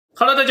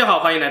Hello， 大家好，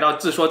欢迎来到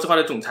自说自话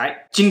的总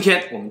裁。今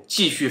天我们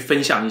继续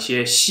分享一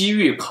些西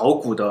域考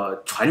古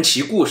的传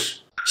奇故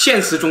事。现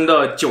实中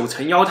的九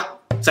层妖塔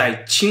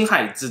在青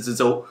海自治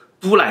州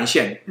都兰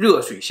县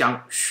热水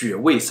乡雪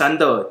卫山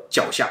的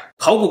脚下，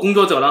考古工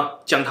作者呢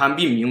将它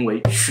命名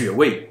为雪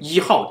卫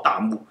1号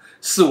大墓，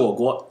是我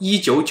国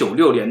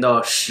1996年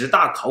的10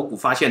大考古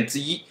发现之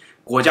一，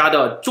国家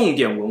的重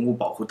点文物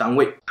保护单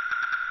位。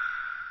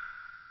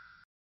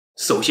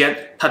首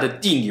先，它的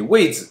地理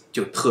位置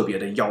就特别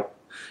的妖。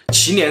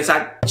祁连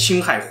山、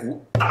青海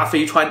湖、大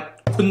飞川、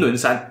昆仑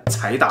山、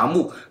柴达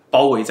木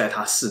包围在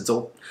它四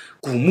周，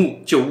古墓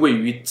就位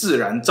于自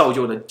然造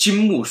就的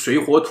金木水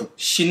火土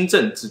新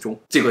镇之中。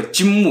这个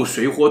金木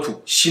水火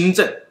土新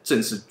镇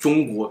正是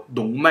中国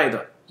龙脉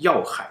的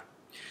要害。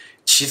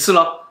其次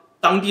呢，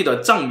当地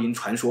的藏民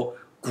传说，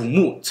古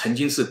墓曾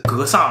经是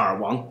格萨尔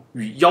王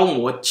与妖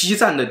魔激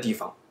战的地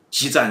方。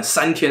激战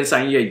3天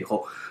3夜以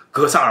后，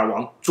格萨尔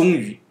王终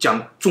于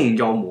将众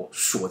妖魔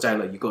锁在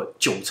了一个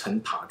9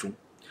层塔中。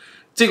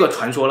这个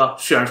传说呢，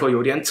虽然说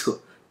有点扯，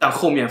但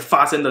后面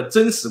发生的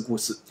真实故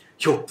事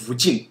又不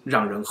禁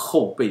让人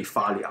后背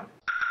发凉。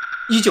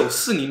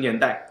1940年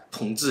代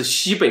统治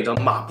西北的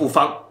马步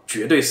芳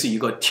绝对是一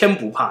个天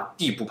不怕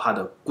地不怕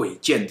的鬼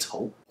见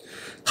愁。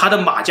他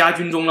的马家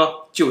军中呢，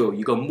就有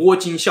一个摸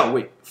金校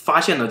尉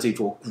发现了这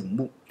座古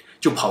墓，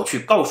就跑去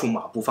告诉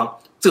马步芳，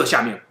这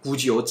下面估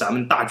计有咱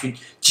们大军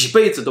几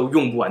辈子都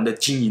用不完的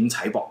金银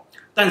财宝。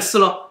但是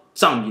呢，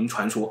藏民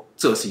传说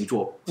这是一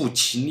座不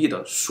吉利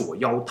的锁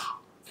妖塔。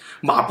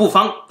马步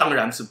芳当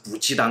然是不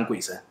忌惮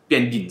鬼神，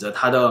便领着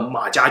他的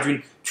马家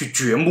军去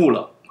掘墓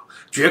了。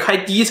掘开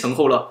第一层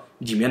后呢，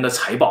里面的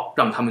财宝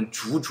让他们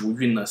足足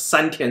运了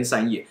3天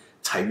3夜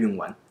才运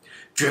完。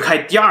掘开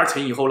第二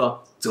层以后呢，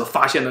则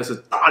发现的是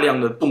大量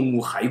的动物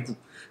骸骨。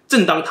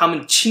正当他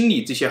们清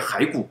理这些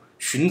骸骨，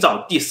寻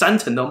找第3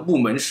层的墓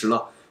门时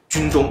呢，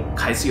军中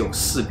开始有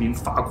士兵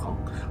发狂，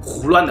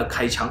胡乱的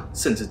开枪，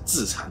甚至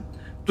自残。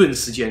顿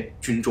时间，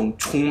军中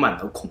充满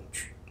了恐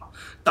惧。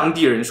当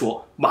地人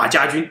说，马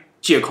家军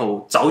借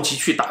口着急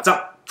去打仗，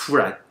突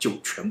然就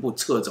全部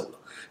撤走了，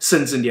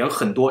甚至连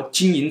很多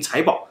金银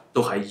财宝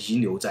都还遗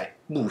留在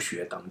墓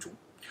穴当中。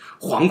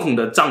惶恐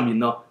的藏民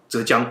呢，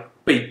则将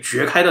被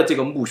掘开的这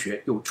个墓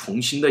穴又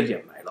重新的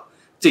掩埋了。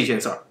这件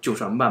事儿就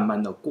算慢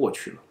慢的过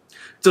去了。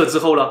这之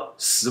后呢，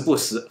时不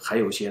时还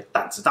有些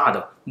胆子大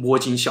的摸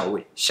金校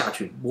尉下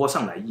去摸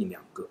上来1-2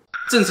个。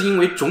正是因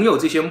为总有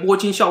这些摸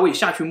金校尉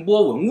下去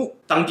摸文物，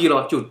当地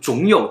呢就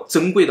总有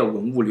珍贵的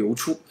文物流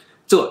出，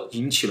这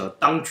引起了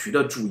当局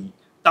的注意。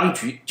当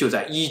局就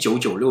在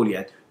1996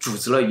年组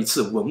织了一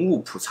次文物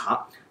普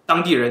查，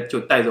当地人就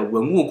带着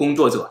文物工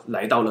作者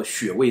来到了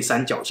雪卫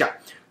山脚下，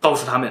告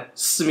诉他们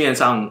市面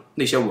上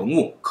那些文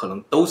物可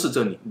能都是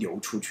这里流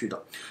出去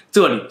的，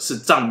这里是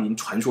藏民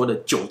传说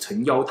的9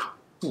层妖塔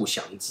不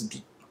祥之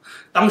地。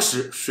当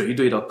时随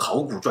队的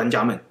考古专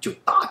家们就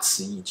大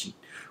吃一惊，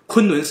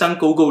昆仑山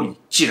沟沟里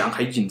竟然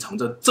还隐藏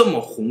着这么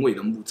宏伟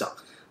的墓葬，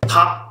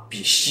它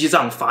比西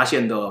藏发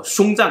现的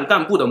松赞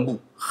干布的墓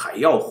还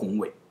要宏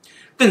伟。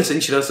更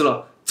神奇的是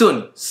呢，这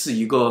里是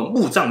一个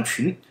墓葬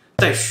群，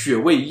在雪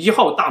卫1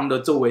号大墓的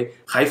周围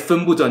还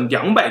分布着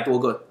200多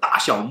个大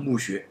小墓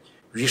穴。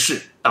于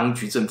是当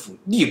局政府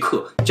立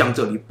刻将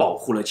这里保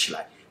护了起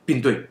来，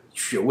并对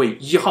雪卫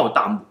1号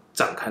大墓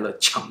展开了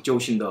抢救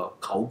性的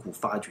考古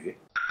发掘。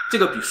这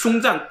个比松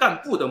赞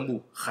干布的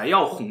墓还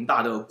要宏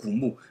大的古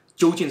墓，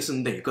究竟是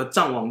哪个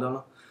藏王的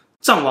呢？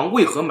藏王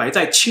为何埋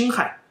在青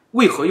海？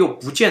为何又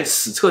不见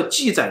史册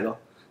记载了？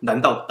难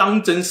道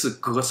当真是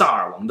格萨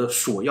尔王的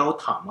锁妖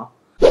塔吗？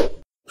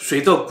随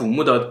着古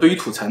墓的堆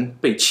土层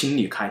被清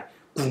理开，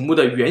古墓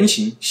的原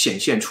型显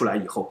现出来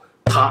以后，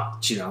它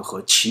竟然和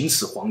秦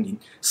始皇陵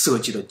设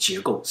计的结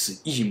构是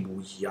一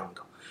模一样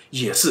的，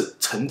也是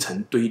层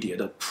层堆叠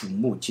的土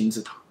木金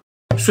字塔。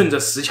顺着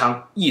石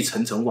墙一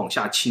层层往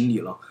下清理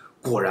了，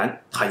果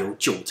然它有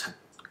9层，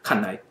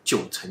看来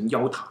9层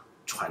妖塔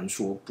传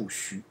说不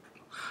虚。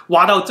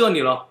挖到这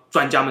里了，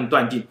专家们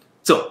断定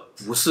这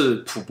不是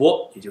吐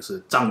蕃，也就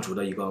是藏族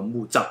的一个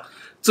墓葬，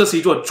这是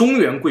一座中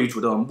原贵族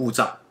的墓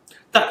葬。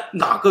但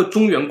哪个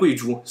中原贵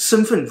族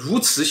身份如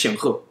此显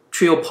赫，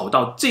却又跑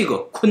到这个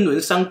昆仑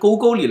山沟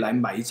沟里来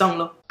埋葬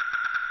呢？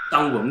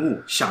当文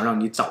物想让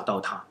你找到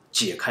它，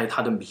解开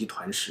它的谜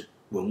团时，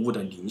文物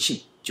的灵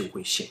性就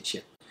会显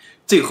现。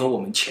这和我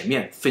们前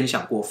面分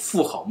享过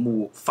妇好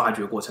墓发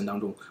掘过程当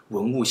中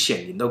文物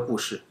显灵的故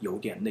事有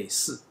点类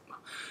似。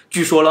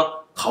据说呢，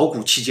考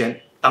古期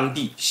间当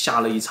地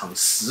下了一场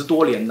10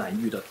多年难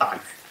遇的大雨，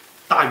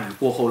大雨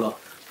过后呢，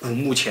古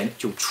墓前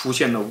就出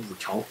现了5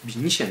条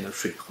明显的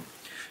水痕。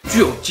具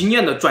有经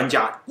验的专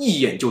家一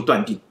眼就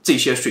断定这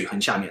些水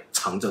痕下面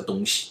藏着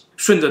东西，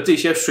顺着这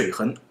些水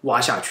痕挖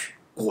下去，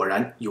果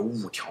然有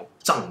5条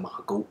藏马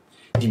沟，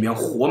里面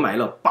活埋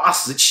了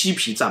87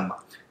匹战马。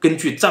根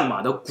据战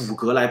马的骨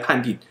骼来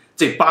判定，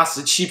这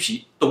87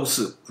匹都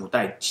是古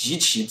代极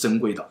其珍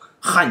贵的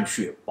汗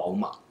血宝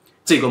马。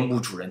这个墓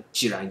主人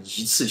竟然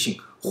一次性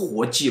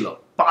活祭了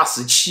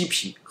87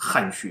匹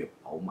汗血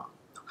宝马。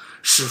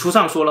史书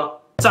上说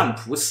了，占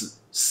卜死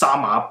杀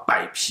马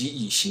百匹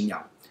以行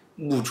粮。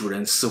墓主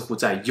人似乎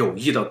在有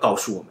意地告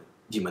诉我们：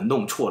你们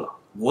弄错了，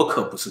我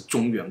可不是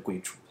中原贵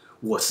族，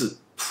我是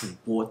吐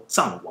蕃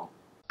藏王。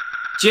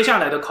接下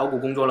来的考古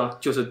工作呢，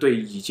就是对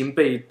已经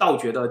被盗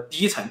掘的第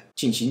一层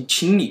进行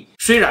清理。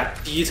虽然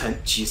第一层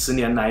几十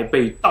年来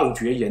被盗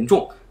掘严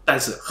重，但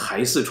是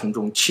还是从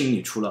中清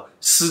理出了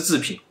丝制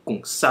品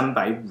共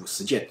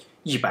350件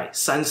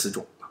，130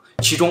种，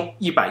其中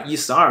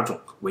112种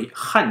为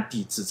汉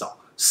地制造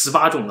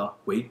，18种呢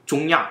为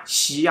中亚、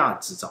西亚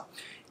制造。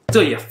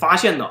这也发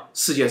现了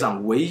世界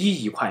上唯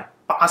一一块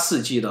8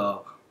世纪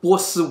的波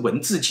斯文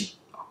字井。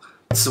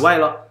此外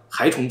呢，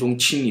还从中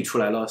清理出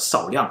来了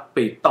少量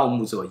被盗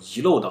墓者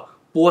遗漏的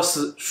波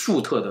斯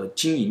粟特的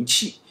金银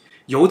器。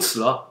由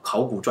此呢，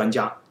考古专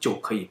家就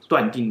可以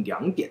断定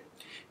2点。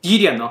第一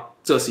点呢，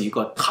这是一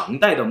个唐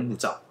代的墓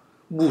葬，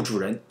墓主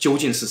人究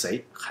竟是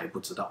谁还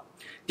不知道。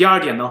第二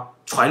点呢，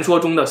传说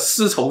中的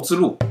丝绸之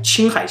路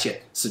青海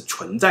线是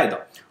存在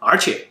的，而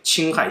且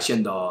青海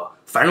线的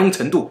繁荣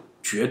程度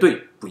绝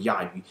对不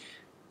亚于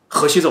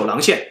河西走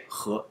廊线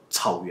和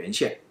草原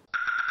线。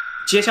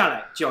接下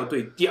来就要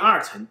对第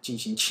2层进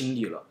行清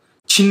理了。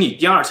清理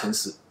第2层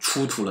时，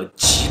出土了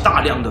极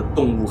大量的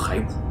动物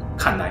骸骨，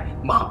看来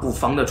马步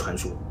芳的传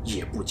说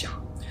也不假。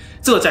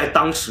这在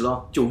当时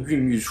呢，就孕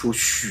育出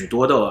许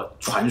多的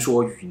传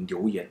说与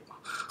流言。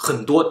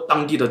很多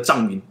当地的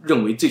藏民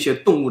认为这些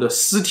动物的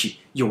尸体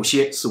有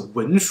些是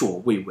闻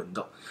所未闻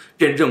的，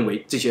便认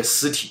为这些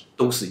尸体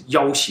都是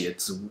妖邪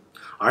之物，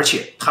而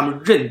且他们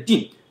认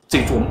定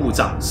这座墓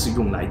葬是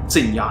用来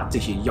镇压这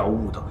些妖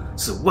物的，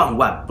是万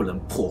万不能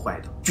破坏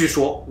的。据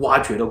说挖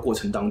掘的过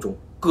程当中，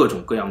各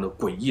种各样的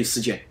诡异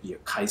事件也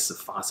开始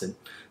发生。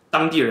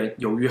当地人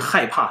由于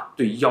害怕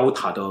对妖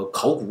塔的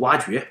考古挖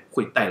掘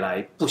会带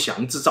来不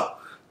祥之兆，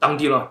当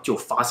地呢就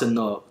发生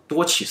了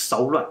多起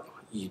骚乱，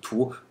以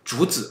图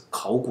阻止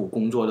考古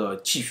工作的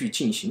继续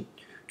进行。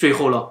最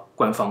后呢，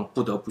官方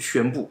不得不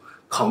宣布，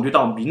考虑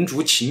到民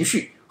族情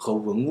绪和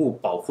文物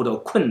保护的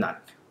困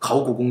难，考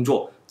古工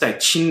作在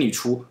清理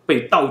出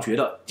被盗掘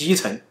的第1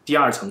层、第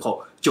2层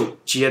后，就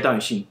阶段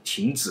性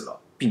停止了，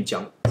并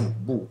将古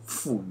墓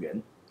复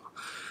原。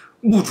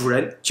墓主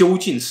人究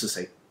竟是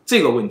谁？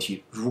这个问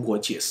题如果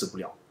解释不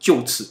了，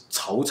就此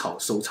草草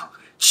收场，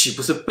岂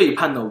不是背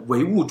叛了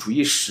唯物主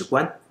义史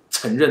观，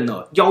承认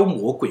了妖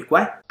魔鬼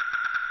怪？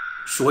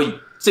所以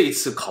这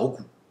次考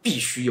古必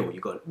须有一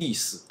个历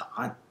史答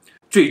案。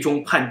最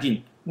终判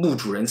定墓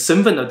主人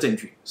身份的证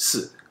据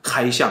是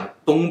开向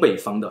东北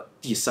方的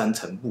第3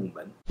层墓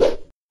门。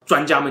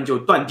专家们就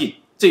断定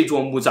这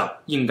座墓葬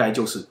应该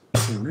就是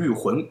吐谷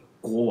浑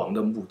国王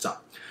的墓葬。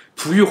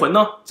吐谷浑呢，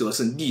则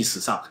是历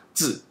史上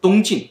自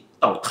东晋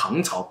到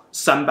唐朝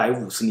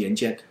350年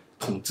间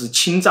统治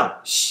青藏、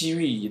西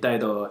域一带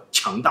的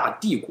强大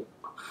帝国。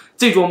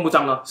这座墓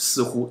葬呢，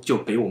似乎就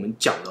给我们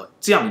讲了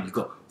这样一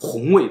个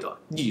宏伟的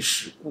历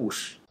史故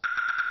事。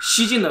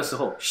西晋的时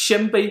候，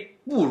鲜卑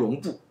慕容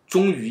部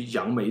终于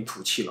扬眉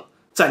吐气了，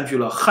占据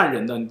了汉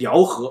人的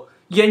辽河、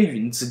燕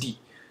云之地。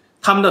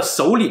他们的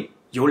首领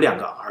有2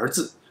个儿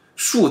子，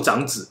庶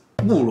长子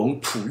慕容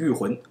吐谷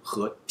浑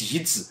和嫡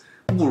子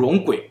慕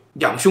容轨。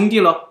2兄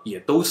弟呢，也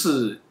都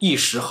是一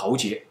时豪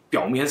杰，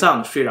表面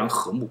上虽然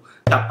和睦，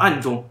但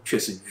暗中却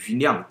是余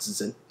量之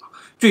争。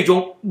最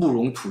终，慕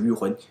容吐谷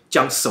浑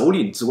将首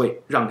领之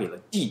位让给了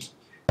弟弟，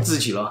自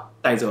己呢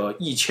带着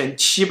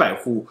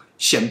1700户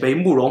鲜卑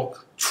慕容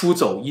出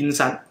走阴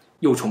山，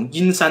又从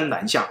阴山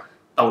南下，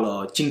到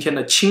了今天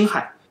的青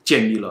海，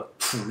建立了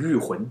吐谷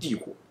浑帝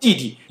国。弟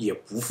弟也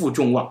不负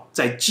众望，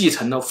在继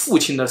承了父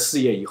亲的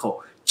事业以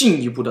后，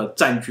进一步的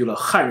占据了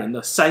汉人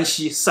的山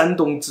西、山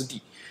东之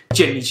地，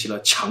建立起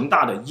了强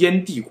大的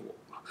燕帝国。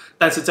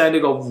但是在那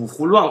个五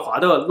胡乱华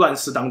的乱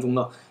世当中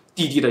呢，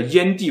弟弟的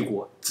燕帝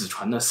国只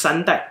传了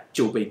3代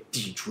就被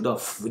氐族的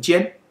苻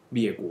坚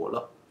灭国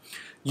了。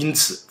因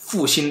此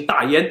复兴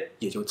大燕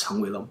也就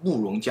成为了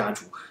慕容家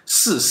族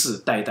世世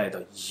代代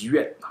的遗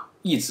愿。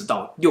一直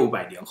到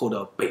600年后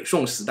的北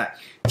宋时代，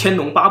天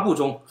龙八部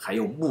中还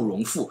有慕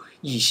容复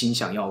一心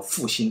想要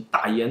复兴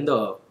大燕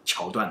的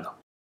桥段呢。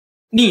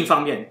另一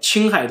方面，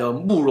青海的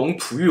慕容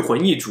吐谷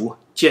浑一族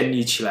建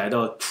立起来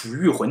的吐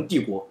谷浑帝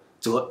国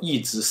则一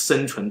直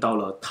生存到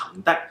了唐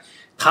代，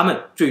他们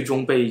最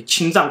终被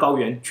青藏高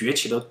原崛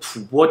起的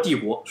吐蕃帝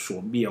国所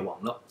灭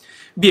亡了。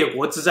灭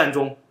国之战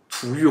中，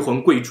吐谷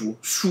浑贵族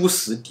殊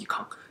死抵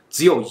抗，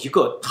只有一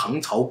个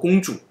唐朝公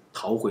主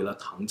逃回了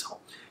唐朝，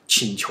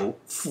请求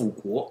复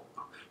国。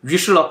于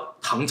是呢，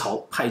唐朝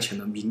派遣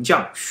了名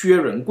将薛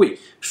仁贵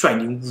率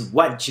领5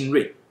万精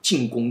锐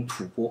进攻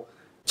吐蕃，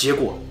结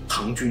果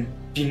唐军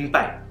兵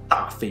败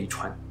大飞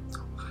川。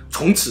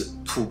从此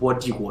吐蕃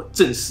帝国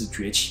正式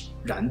崛起，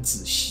染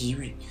指西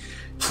域，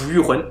吐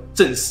谷浑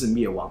正式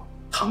灭亡，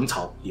唐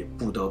朝也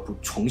不得不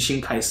重新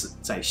开始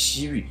在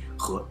西域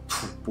和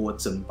吐蕃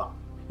争霸。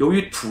由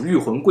于吐谷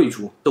浑贵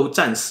族都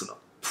战死了，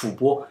吐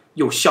蕃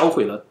又销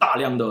毁了大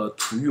量的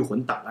吐谷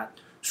浑档案，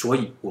所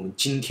以我们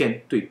今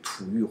天对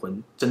吐谷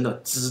浑真的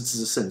知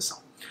之甚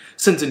少，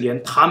甚至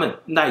连他们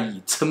赖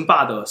以称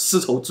霸的丝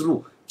绸之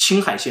路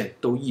青海线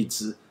都一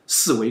直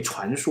视为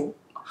传说。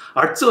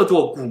而这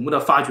座古墓的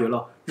发掘呢，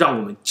让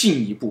我们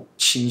进一步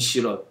清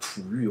晰了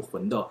吐谷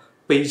浑的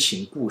悲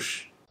情故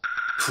事。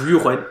吐谷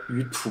浑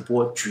与吐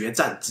蕃决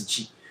战之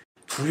际，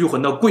吐谷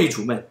浑的贵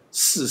族们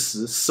誓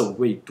死守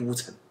卫都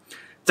城，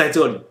在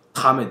这里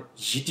他们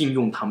一定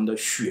用他们的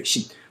血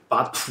性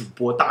把吐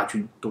蕃大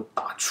军都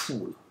打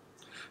怵了。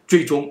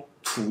最终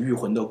吐谷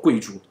浑的贵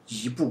族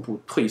一步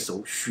步退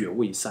守雪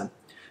蔚山，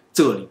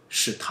这里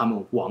是他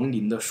们亡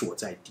灵的所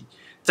在地。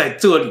在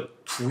这里，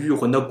吐谷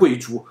浑的贵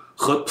族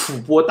和吐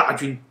蕃大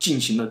军进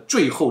行了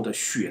最后的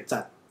血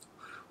战，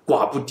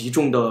寡不敌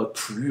众的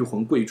吐谷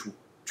浑贵族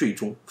最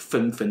终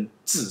纷纷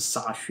自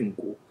杀殉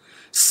国。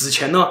死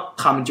前呢，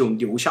他们就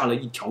留下了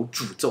一条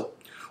诅咒：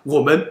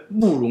我们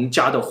慕容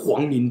家的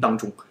皇陵当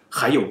中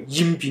还有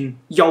阴兵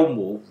妖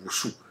魔无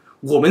数，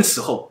我们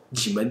死后，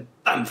你们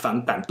但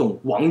凡敢动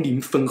亡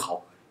灵分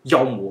毫，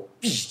妖魔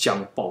必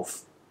将报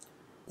复。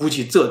估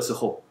计这之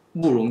后，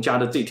慕容家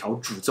的这条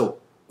诅咒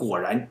果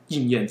然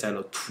应验在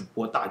了吐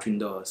蕃大军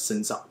的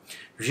身上，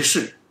于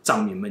是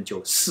藏民们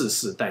就世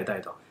世代代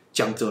的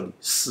将这里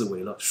视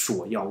为了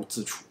锁妖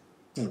之处，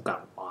不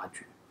敢挖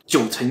掘。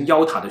九层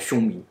妖塔的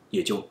凶名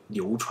也就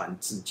流传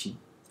至今。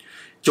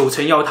九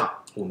层妖塔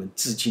我们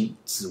至今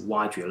只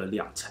挖掘了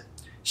2层，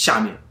下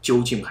面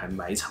究竟还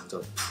埋藏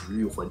着吐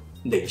谷浑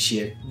哪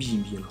些秘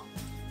密呢？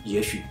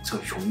也许这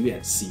永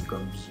远是一个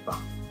谜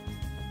吧。